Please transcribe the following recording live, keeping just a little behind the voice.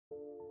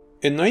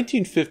In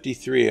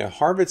 1953, a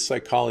Harvard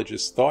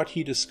psychologist thought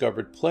he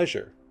discovered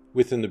pleasure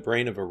within the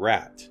brain of a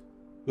rat.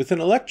 With an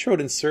electrode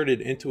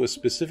inserted into a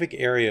specific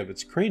area of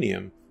its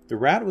cranium, the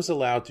rat was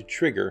allowed to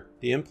trigger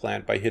the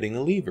implant by hitting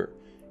a lever.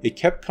 It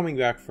kept coming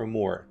back for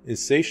more,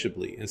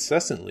 insatiably,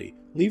 incessantly,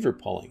 lever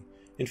pulling.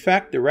 In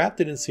fact, the rat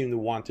didn't seem to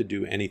want to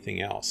do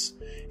anything else.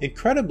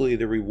 Incredibly,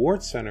 the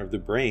reward center of the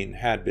brain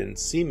had been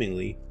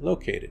seemingly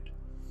located.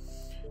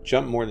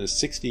 Jump more than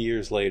 60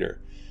 years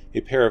later, a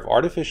pair of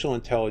artificial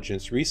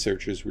intelligence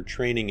researchers were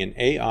training an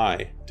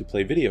AI to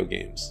play video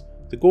games.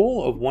 The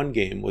goal of one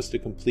game was to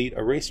complete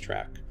a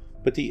racetrack,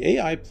 but the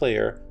AI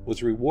player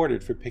was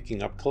rewarded for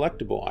picking up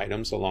collectible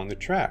items along the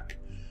track.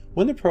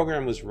 When the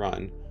program was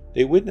run,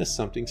 they witnessed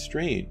something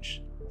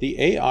strange. The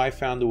AI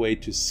found a way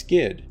to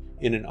skid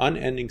in an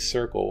unending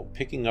circle,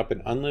 picking up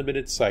an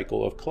unlimited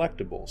cycle of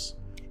collectibles.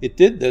 It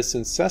did this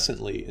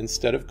incessantly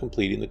instead of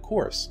completing the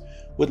course.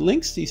 What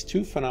links these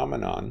two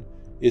phenomena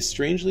is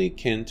strangely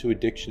akin to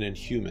addiction in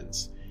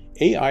humans.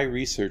 AI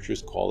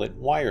researchers call it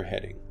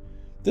wireheading.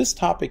 This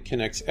topic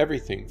connects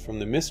everything from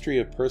the mystery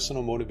of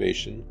personal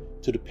motivation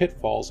to the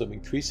pitfalls of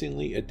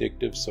increasingly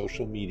addictive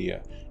social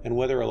media, and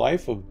whether a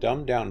life of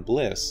dumbed-down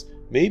bliss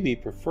may be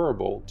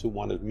preferable to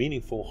one of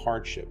meaningful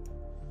hardship.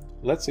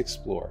 Let's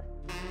explore.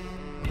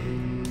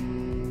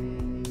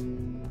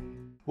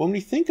 When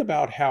we think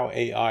about how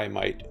AI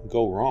might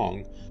go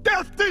wrong,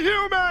 death to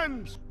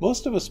humans!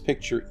 Most of us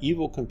picture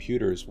evil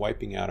computers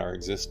wiping out our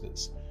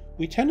existence.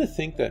 We tend to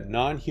think that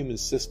non-human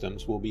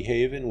systems will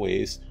behave in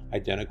ways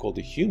identical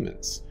to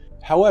humans.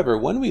 However,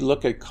 when we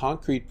look at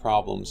concrete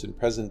problems in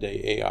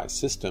present-day AI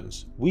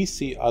systems, we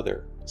see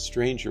other,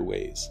 stranger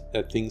ways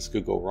that things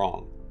could go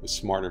wrong with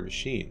smarter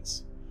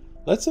machines.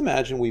 Let's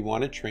imagine we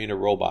want to train a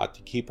robot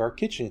to keep our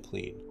kitchen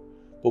clean,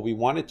 but we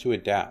want it to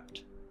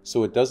adapt,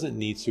 so it doesn't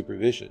need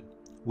supervision.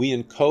 We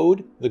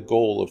encode the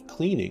goal of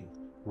cleaning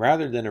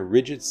rather than a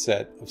rigid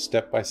set of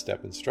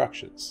step-by-step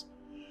instructions.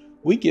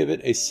 We give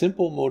it a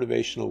simple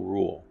motivational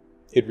rule.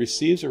 It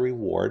receives a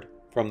reward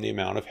from the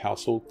amount of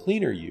household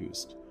cleaner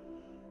used.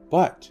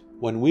 But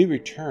when we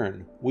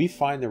return, we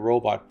find the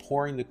robot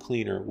pouring the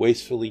cleaner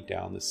wastefully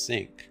down the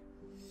sink.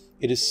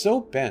 It is so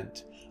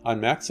bent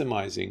on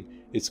maximizing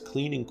its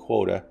cleaning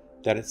quota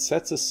that it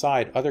sets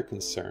aside other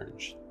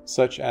concerns,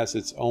 such as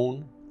its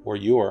own or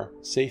your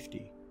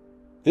safety.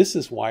 This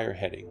is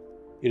wireheading.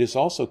 It is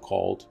also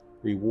called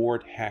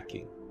reward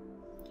hacking.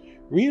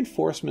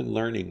 Reinforcement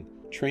learning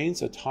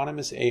trains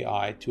autonomous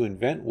AI to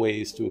invent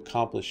ways to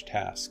accomplish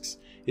tasks.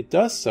 It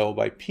does so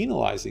by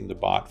penalizing the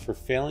bot for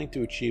failing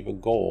to achieve a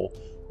goal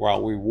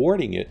while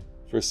rewarding it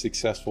for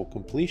successful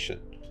completion.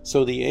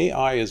 So the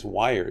AI is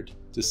wired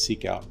to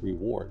seek out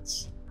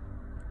rewards.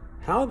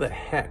 How the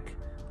heck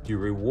do you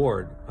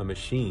reward a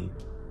machine?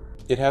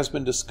 It has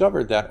been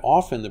discovered that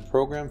often the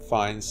program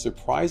finds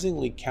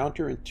surprisingly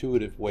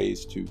counterintuitive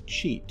ways to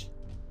cheat,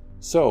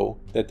 so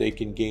that they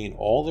can gain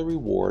all the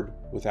reward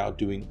without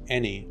doing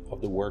any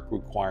of the work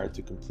required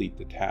to complete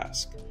the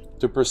task.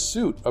 The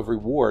pursuit of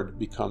reward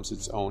becomes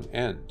its own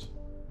end.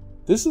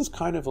 This is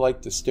kind of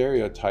like the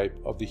stereotype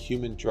of the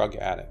human drug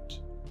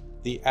addict.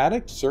 The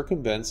addict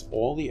circumvents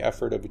all the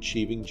effort of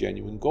achieving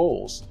genuine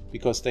goals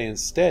because they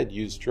instead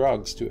use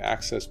drugs to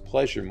access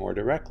pleasure more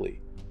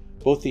directly.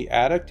 Both the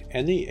addict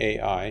and the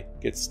AI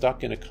get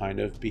stuck in a kind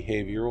of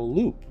behavioral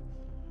loop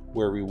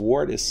where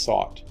reward is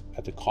sought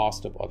at the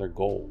cost of other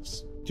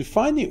goals. To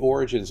find the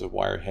origins of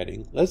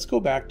wireheading, let's go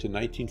back to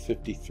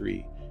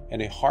 1953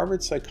 and a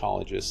Harvard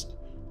psychologist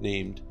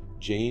named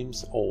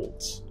James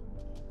Olds.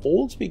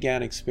 Olds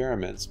began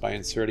experiments by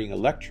inserting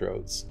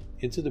electrodes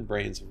into the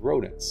brains of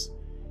rodents.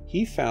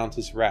 He found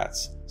his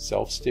rats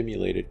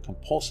self-stimulated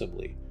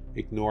compulsively,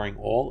 ignoring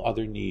all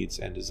other needs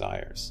and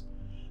desires.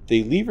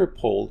 They lever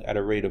pulled at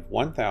a rate of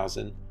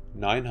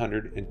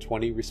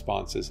 1,920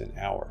 responses an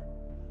hour.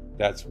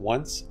 That's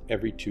once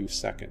every 2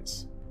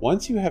 seconds.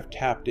 Once you have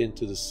tapped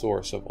into the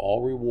source of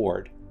all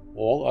reward,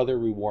 all other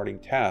rewarding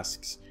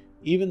tasks,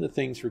 even the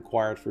things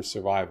required for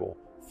survival,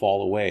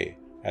 fall away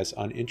as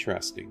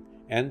uninteresting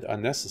and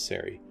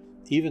unnecessary,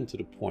 even to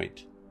the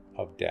point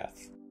of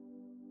death.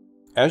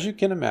 As you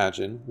can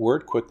imagine,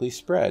 word quickly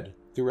spread.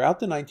 Throughout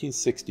the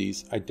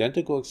 1960s,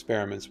 identical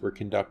experiments were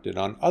conducted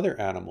on other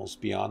animals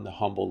beyond the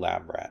humble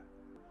lab rat,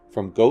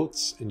 from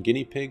goats and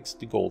guinea pigs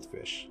to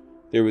goldfish.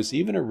 There was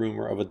even a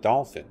rumor of a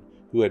dolphin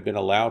who had been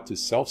allowed to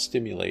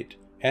self-stimulate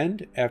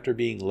and, after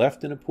being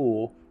left in a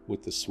pool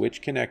with the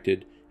switch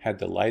connected, had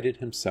delighted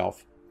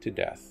himself to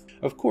death.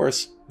 Of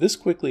course, this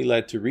quickly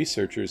led to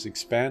researchers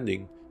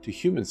expanding to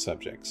human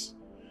subjects.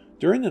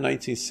 During the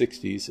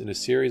 1960s, in a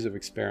series of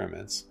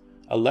experiments,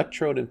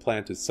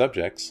 electrode-implanted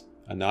subjects,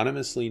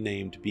 anonymously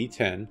named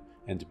B10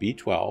 and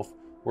B12,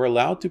 were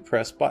allowed to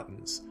press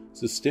buttons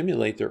to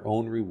stimulate their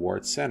own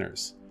reward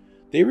centers.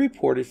 They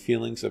reported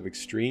feelings of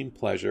extreme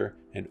pleasure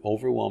and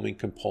overwhelming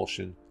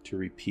compulsion to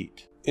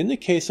repeat. In the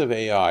case of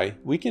AI,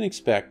 we can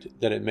expect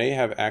that it may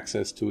have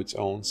access to its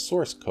own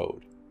source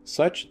code,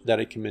 such that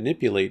it can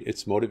manipulate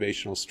its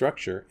motivational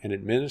structure and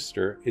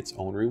administer its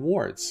own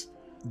rewards.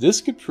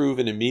 This could prove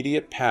an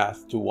immediate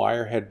path to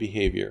wirehead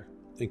behavior,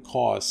 and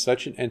cause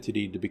such an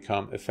entity to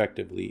become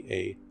effectively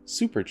a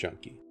super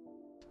junkie.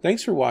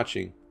 Thanks for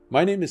watching.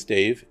 My name is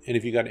Dave, and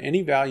if you got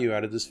any value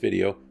out of this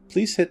video,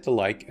 please hit the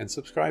like and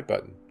subscribe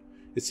button.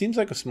 It seems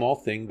like a small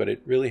thing, but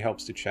it really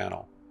helps the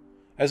channel.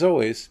 As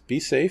always, be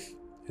safe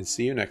and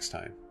see you next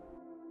time.